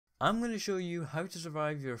I'm going to show you how to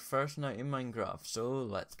survive your first night in Minecraft, so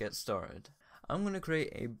let's get started. I'm going to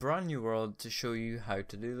create a brand new world to show you how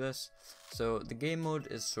to do this. So the game mode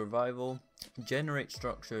is survival, generate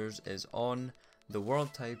structures is on, the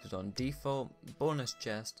world type is on default, bonus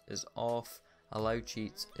chest is off, allow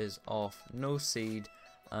cheats is off, no seed.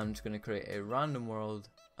 I'm just going to create a random world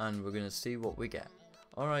and we're going to see what we get.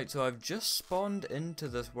 Alright, so I've just spawned into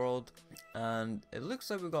this world and it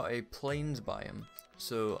looks like we've got a plains biome.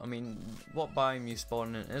 So, I mean, what biome you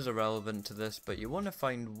spawn in is irrelevant to this, but you want to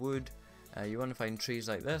find wood, you want to find trees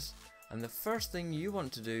like this, and the first thing you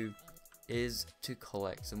want to do is to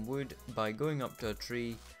collect some wood by going up to a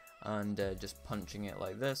tree and just punching it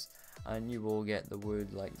like this, and you will get the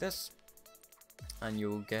wood like this, and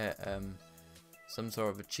you'll get some sort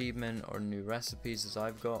of achievement or new recipes as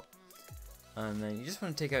I've got, and then you just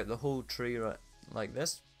want to take out the whole tree like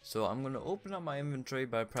this. So I'm going to open up my inventory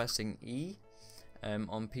by pressing E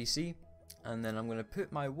on PC, and then I'm going to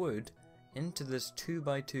put my wood into this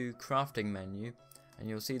 2x2 crafting menu, and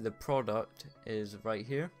you'll see the product is right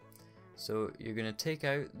here. So you're going to take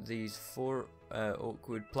out these 4 oak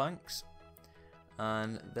wood planks,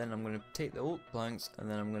 and then I'm going to take the oak planks and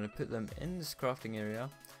then I'm going to put them in this crafting area.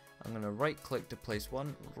 I'm going to right click to place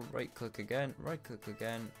one, right click again,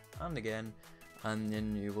 and again, and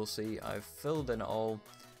then you will see I've filled in it all.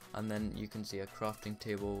 And then you can see a crafting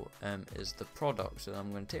table is the product. So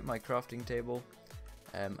I'm going to take my crafting table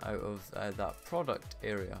out of that product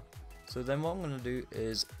area. So then what I'm going to do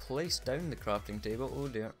is place down the crafting table. Oh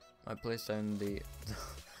dear, I placed down the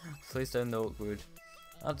place down the oak wood.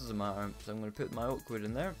 That doesn't matter. So I'm going to put my oak wood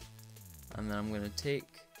in there, and then I'm going to take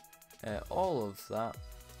all of that,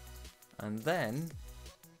 and then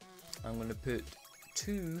I'm going to put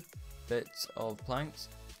 2 bits of planks,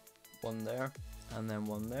 one there and then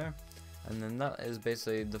one there, and then that is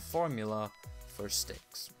basically the formula for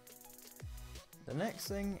sticks. The next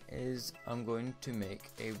thing is I'm going to make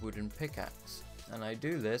a wooden pickaxe, and I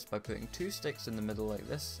do this by putting 2 sticks in the middle like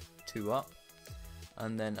this, 2 up,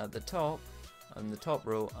 and then at the top, on the top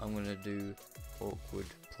row, I'm going to do oak wood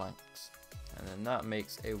planks, and then that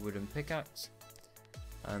makes a wooden pickaxe.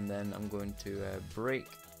 And then I'm going to break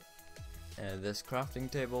this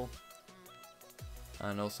crafting table,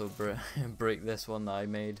 and also break this one that I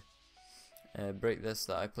made, break this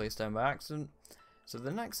that I placed down by accident. So the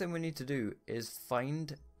next thing we need to do is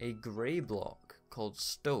find a grey block called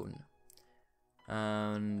stone,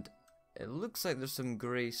 and it looks like there's some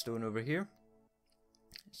grey stone over here.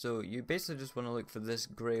 So you basically just want to look for this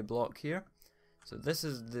grey block here. So this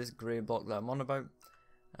is this grey block that I'm on about.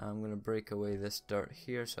 I'm going to break away this dirt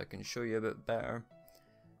here so I can show you a bit better.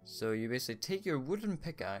 So you basically take your wooden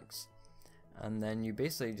pickaxe and then you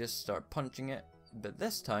basically just start punching it, but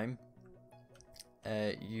this time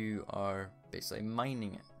you are basically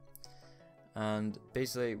mining it. And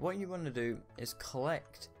basically what you want to do is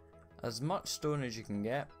collect as much stone as you can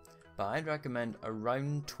get, but I'd recommend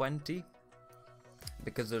around 20,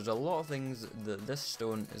 because there's a lot of things that this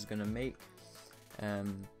stone is going to make,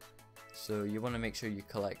 so you want to make sure you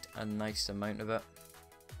collect a nice amount of it,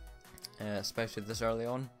 especially this early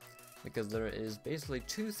on, because there is basically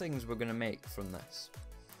 2 things we're going to make from this,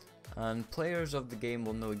 and players of the game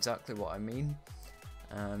will know exactly what I mean,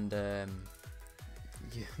 and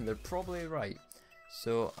yeah, they're probably right.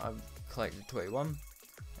 So I've collected 21,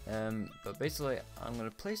 but basically I'm going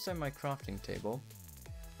to place down my crafting table,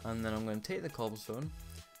 and then I'm going to take the cobblestone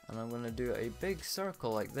and I'm going to do a big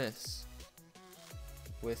circle like this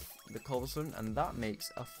with the cobblestone, and that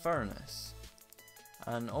makes a furnace.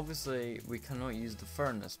 And obviously we cannot use the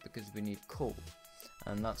furnace because we need coal,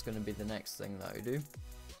 and that's going to be the next thing that I do.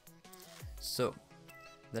 So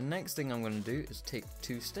the next thing I'm going to do is take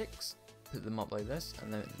 2 sticks, put them up like this,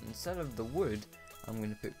 and then instead of the wood I'm going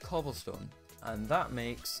to put cobblestone, and that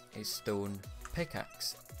makes a stone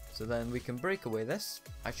pickaxe. So then we can break away this.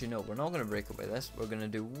 Actually no, we're not going to break away this, we're going to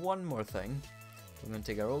do one more thing. We're going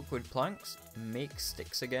to take our oak wood planks, make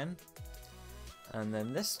sticks again, and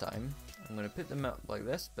then this time I'm going to put them up like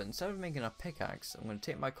this, but instead of making a pickaxe, I'm going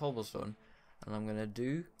to take my cobblestone and I'm going to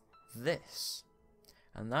do this,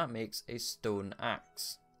 and that makes a stone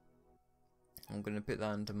axe. I'm going to put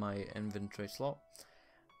that into my inventory slot,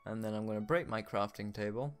 and then I'm going to break my crafting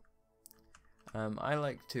table. I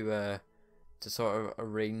like to sort of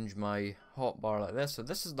arrange my hotbar like this. So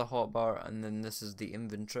this is the hotbar, and then this is the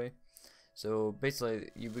inventory. So basically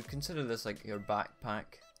you would consider this like your backpack,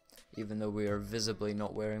 even though we are visibly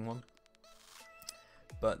not wearing one.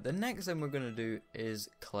 But the next thing we're going to do is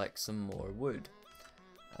collect some more wood,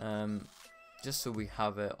 just so we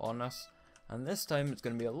have it on us. And this time it's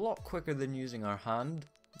going to be a lot quicker than using our hand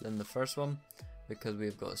than the first one, because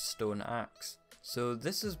we've got a stone axe. So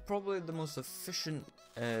this is probably the most efficient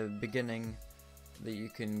beginning that you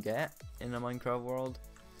can get in a Minecraft world.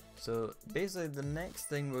 So basically the next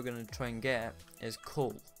thing we're going to try and get is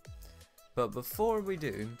coal. But before we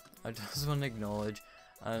do, I just want to acknowledge,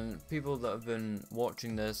 and people that have been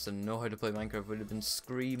watching this and know how to play Minecraft would have been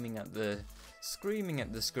screaming at the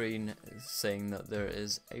screen saying that there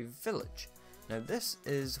is a village. Now this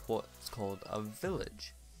is what's called a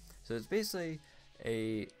village. So it's basically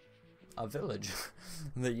a village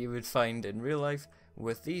that you would find in real life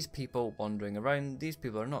with these people wandering around. These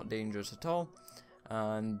people are not dangerous at all,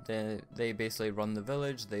 and they basically run the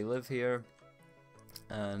village. They live here,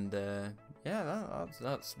 and yeah,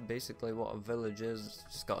 that's basically what a village is.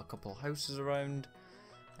 It's got a couple houses around.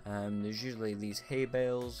 There's usually these hay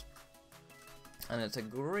bales, and it's a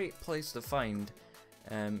great place to find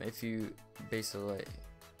if you've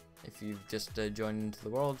just joined into the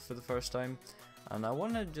world for the first time. And I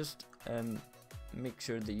want to just make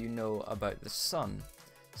sure that you know about the sun.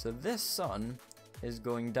 So this sun is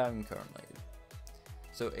going down currently.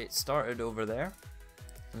 So it started over there,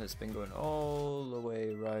 and it's been going all the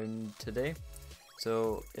way around today.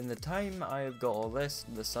 So in the time I have got all this,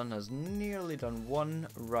 the sun has nearly done one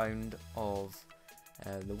round of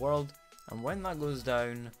the world, and when that goes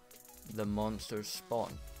down, the monsters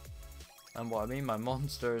spawn. And what I mean by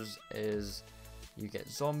monsters is you get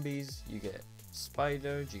zombies, you get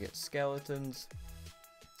spiders, you get skeletons,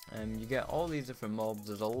 and you get all these different mobs.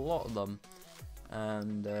 There's a lot of them,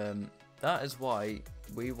 and that is why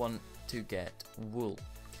we want to get wool.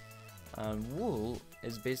 And wool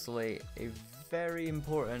is basically a very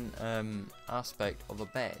important aspect of a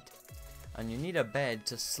bed, and you need a bed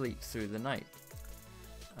to sleep through the night.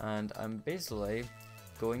 And I'm basically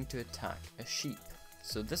going to attack a sheep.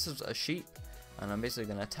 So this is a sheep, and I'm basically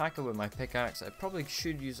going to attack it with my pickaxe. I probably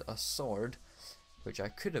should use a sword, which I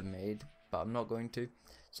could have made, but I'm not going to.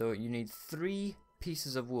 So you need 3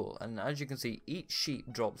 pieces of wool, and as you can see, each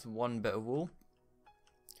sheep drops 1 bit of wool.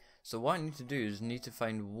 So what I need to do is need to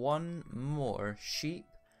find 1 more sheep,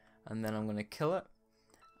 and then I'm going to kill it,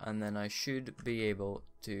 and then I should be able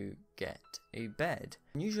to get a bed.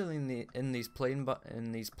 Usually in these plains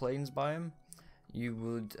biome, you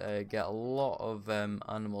would get a lot of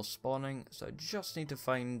animals spawning. So I just need to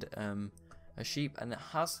find a sheep, and it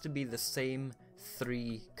has to be the same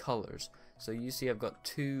 3 colors. So you see I've got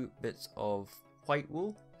 2 bits of white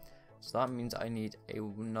wool, so that means I need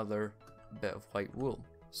another bit of white wool.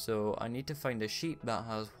 So I need to find a sheep that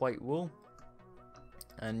has white wool,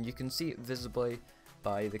 and you can see it visibly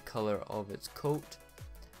by the color of its coat.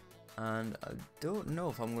 And I don't know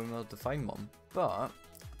if I'm going to be able to find one, but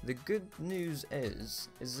the good news is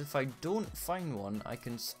if I don't find one, I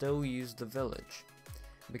can still use the village,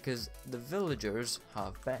 because the villagers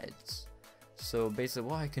have beds. So basically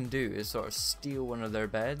what I can do is sort of steal one of their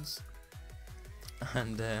beds,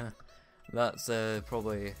 and that's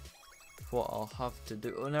probably what I'll have to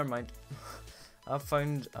do. Oh, never mind. I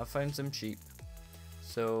found some sheep.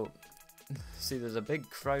 So see, there's a big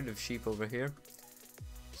crowd of sheep over here.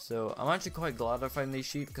 So I'm actually quite glad I found these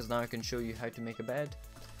sheep, because now I can show you how to make a bed.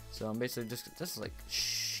 So I'm basically just, this is like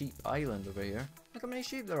sheep island over here. Look how many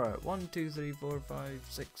sheep there are. 1, 2, 3, 4, 5,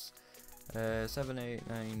 6, 7, 8,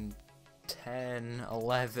 9, 10,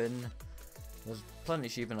 11. There's plenty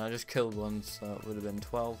of sheep, and I just killed one, so that would have been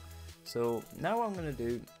 12. So now what I'm going to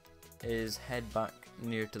do is head back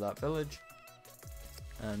near to that village,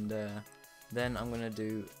 and then I'm going to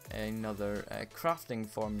do another crafting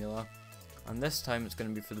formula, and this time it's going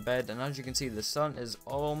to be for the bed. And as you can see, the sun is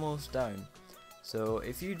almost down. So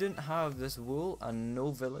if you didn't have this wool and no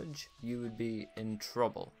village, you would be in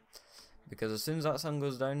trouble, because as soon as that sun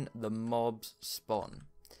goes down, the mobs spawn.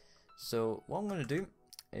 So what I'm going to do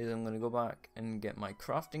is I'm going to go back and get my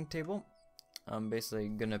crafting table. I'm basically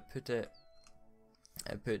going to put it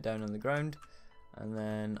down on the ground, and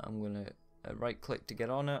then I'm going to right click to get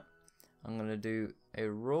on it. I'm going to do a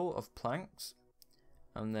row of planks,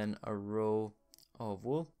 and then a row of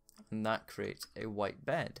wool, and that creates a white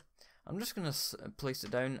bed. I'm just going to place it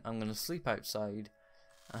down. I'm going to sleep outside,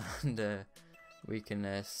 and we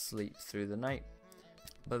can sleep through the night.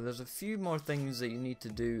 But there's a few more things that you need to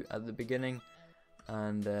do at the beginning,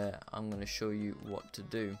 and I'm going to show you what to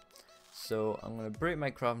do. So I'm going to break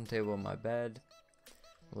my crafting table on my bed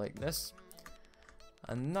like this,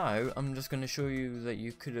 and now I'm just going to show you that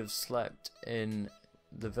you could have slept in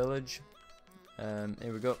the village.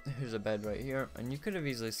 Here we go, here's a bed right here, and you could have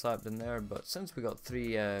easily slept in there, but since we got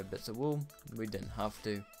 3 bits of wool, we didn't have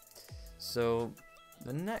to. So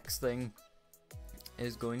the next thing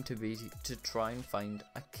is going to be to try and find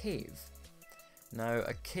a cave. Now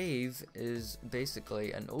a cave is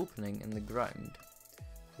basically an opening in the ground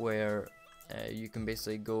where you can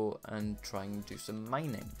basically go and try and do some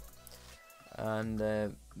mining.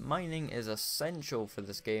 And mining is essential for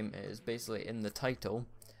this game. It is basically in the title.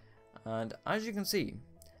 And as you can see,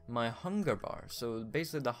 my hunger bar, so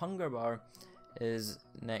basically the hunger bar is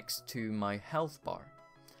next to my health bar,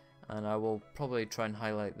 and I will probably try and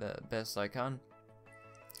highlight that best I can.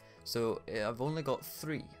 So I've only got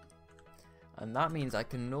 3, and that means I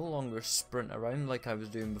can no longer sprint around like I was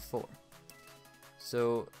doing before.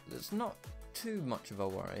 So it's not too much of a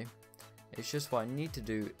worry. It's just what I need to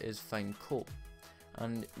do is find coal,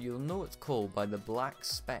 and you'll know it's coal by the black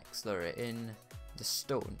specks that are in the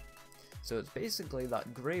stone. So it's basically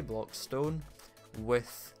that grey block stone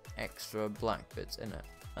with extra black bits in it.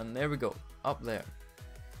 And there we go, up there,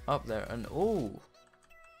 and oh,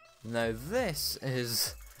 now this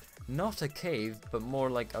is not a cave but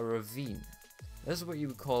more like a ravine. This is what you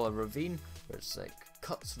would call a ravine, where it's like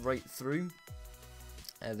cuts right through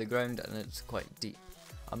the ground and it's quite deep.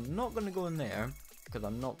 I'm not going to go in there because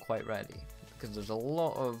I'm not quite ready, because there's a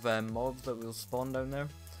lot of mobs that will spawn down there.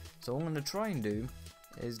 So what I'm going to try and do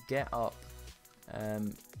is get up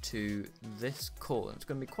to this coal. And it's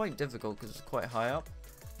going to be quite difficult because it's quite high up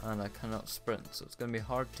and I cannot sprint, so it's going to be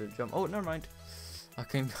hard to jump. Oh, never mind, I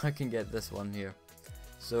can get this one here.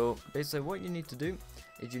 So basically what you need to do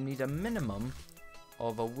is you need a minimum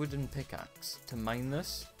of a wooden pickaxe to mine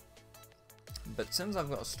this, but since I've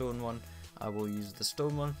got a stone one, I will use the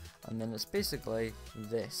stone one. And then it's basically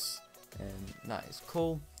this, and that is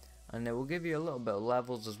coal, and it will give you a little bit of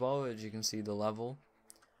levels as well. As you can see, the level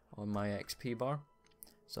on my XP bar.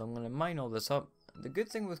 So I'm going to mine all this up. The good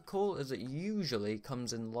thing with coal is it usually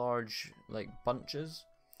comes in large like bunches,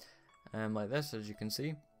 like this, as you can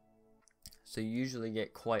see. So you usually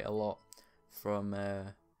get quite a lot from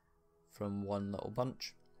one little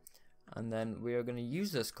bunch. And then we are going to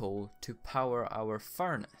use this coal to power our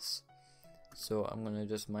furnace. So I'm going to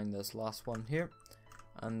just mine this last one here,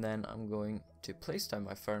 and then I'm going to place down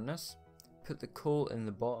my furnace, put the coal in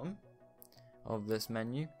the bottom of this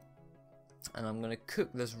menu, and I'm going to cook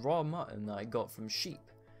this raw mutton that I got from sheep.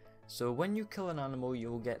 So when you kill an animal,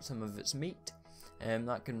 you'll get some of its meat, and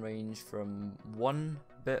that can range from 1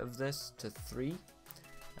 bit of this to 3.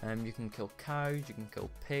 You can kill cows, you can kill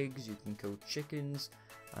pigs, you can kill chickens,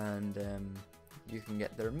 and you can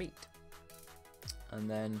get their meat. And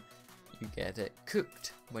then you get it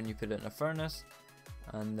cooked when you put it in a furnace,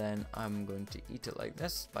 and then I'm going to eat it like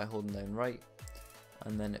this by holding down right,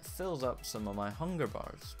 and then it fills up some of my hunger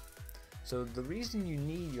bars. So the reason you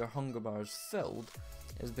need your hunger bars filled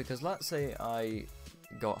is because, let's say I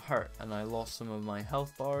got hurt and I lost some of my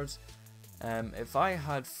health bars. If I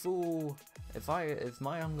had full, if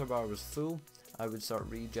my hunger bar was full, I would start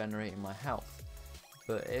regenerating my health.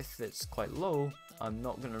 But if it's quite low, I'm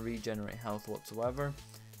not going to regenerate health whatsoever.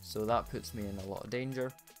 So that puts me in a lot of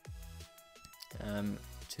danger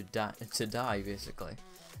to die basically.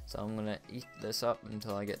 So I'm going to eat this up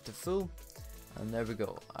until I get to full, and there we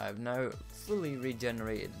go. I have now fully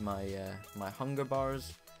regenerated my my hunger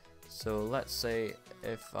bars. So let's say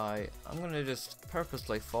if I'm going to just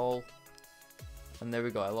purposely fall, and there we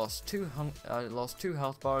go. I lost two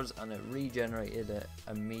health bars and it regenerated it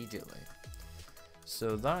immediately.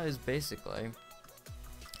 So that is basically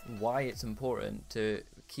why it's important to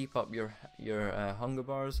keep up your hunger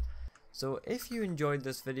bars. So if you enjoyed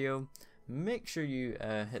this video, make sure you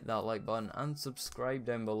hit that like button and subscribe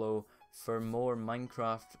down below for more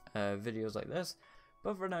Minecraft videos like this.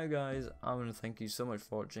 But for now guys, I want to thank you so much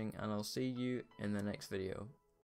for watching, and I'll see you in the next video.